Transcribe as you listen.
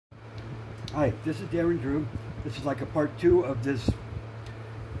Hi, this is Darren Drew. This is like a part 2 of this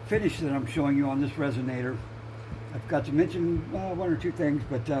finish that I'm showing you on this resonator. I've got to mention one or two things,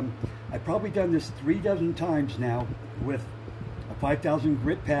 but I've probably done this 3 dozen times now with a 5000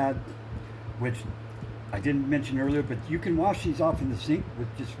 grit pad, which I didn't mention earlier, but you can wash these off in the sink with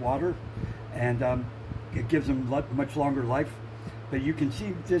just water, and it gives them much longer life. But you can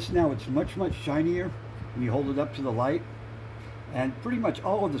see this now, it's much shinier when you hold it up to the light. And pretty much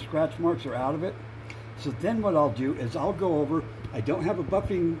all of the scratch marks are out of it. So then what I'll do is I'll go over, I don't have a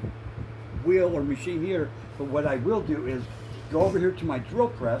buffing wheel or machine here, but what I will do is go over here to my drill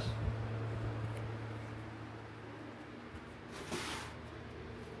press,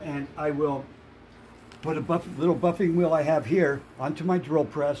 and I will put a little buffing wheel I have here onto my drill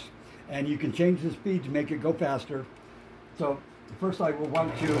press, and you can change the speed to make it go faster. So first I will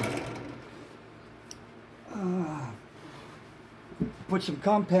want to put some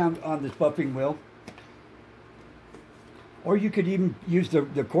compound on this buffing wheel, or you could even use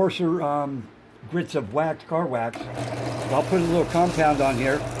the coarser grits of wax, car wax. So I'll put a little compound on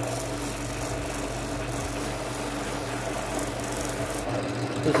here.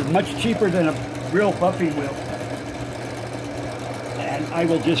 This is much cheaper than a real buffing wheel. And I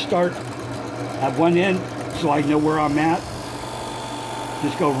will just start at one end so I know where I'm at.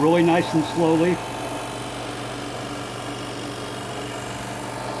 Just go really nice and slowly.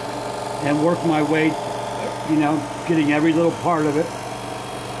 And work my way, you know, getting every little part of it.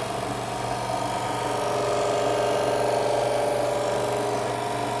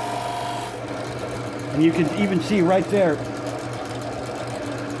 And you can even see right there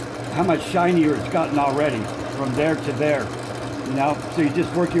how much shinier it's gotten already from there to there. You know, so you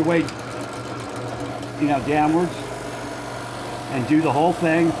just work your way, you know, downwards and do the whole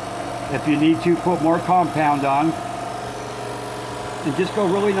thing. If you need to, put more compound on. And just go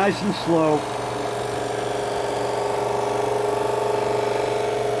really nice and slow.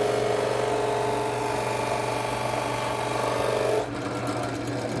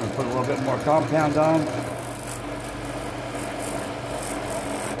 I'm going to put a little bit more compound on.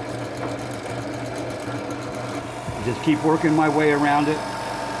 Just keep working my way around it.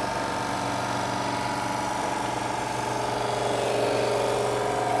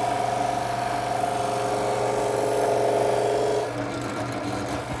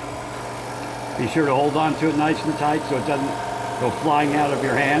 Be sure to hold on to it nice and tight so it doesn't go flying out of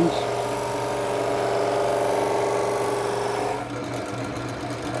your hands.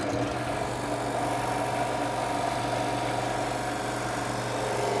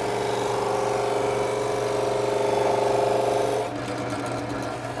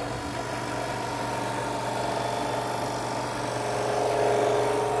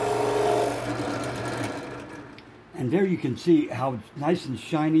 And there you can see how nice and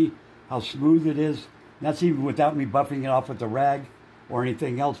shiny, how smooth it is. That's even without me buffing it off with the rag or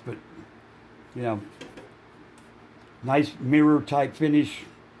anything else, but you know, nice mirror type finish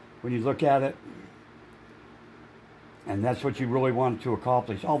when you look at it. And that's what you really want to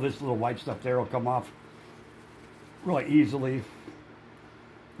accomplish. All this little white stuff there will come off really easily.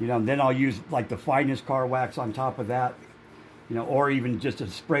 You know, and then I'll use like the finest car wax on top of that, you know, or even just a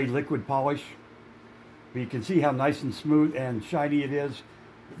spray liquid polish. But you can see how nice and smooth and shiny it is.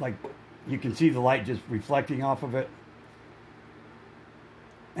 Like, you can see the light just reflecting off of it.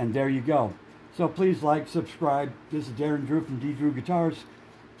 And there you go. So please like, subscribe. This is Darren Drew from D. Drew Guitars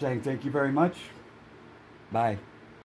saying thank you very much. Bye.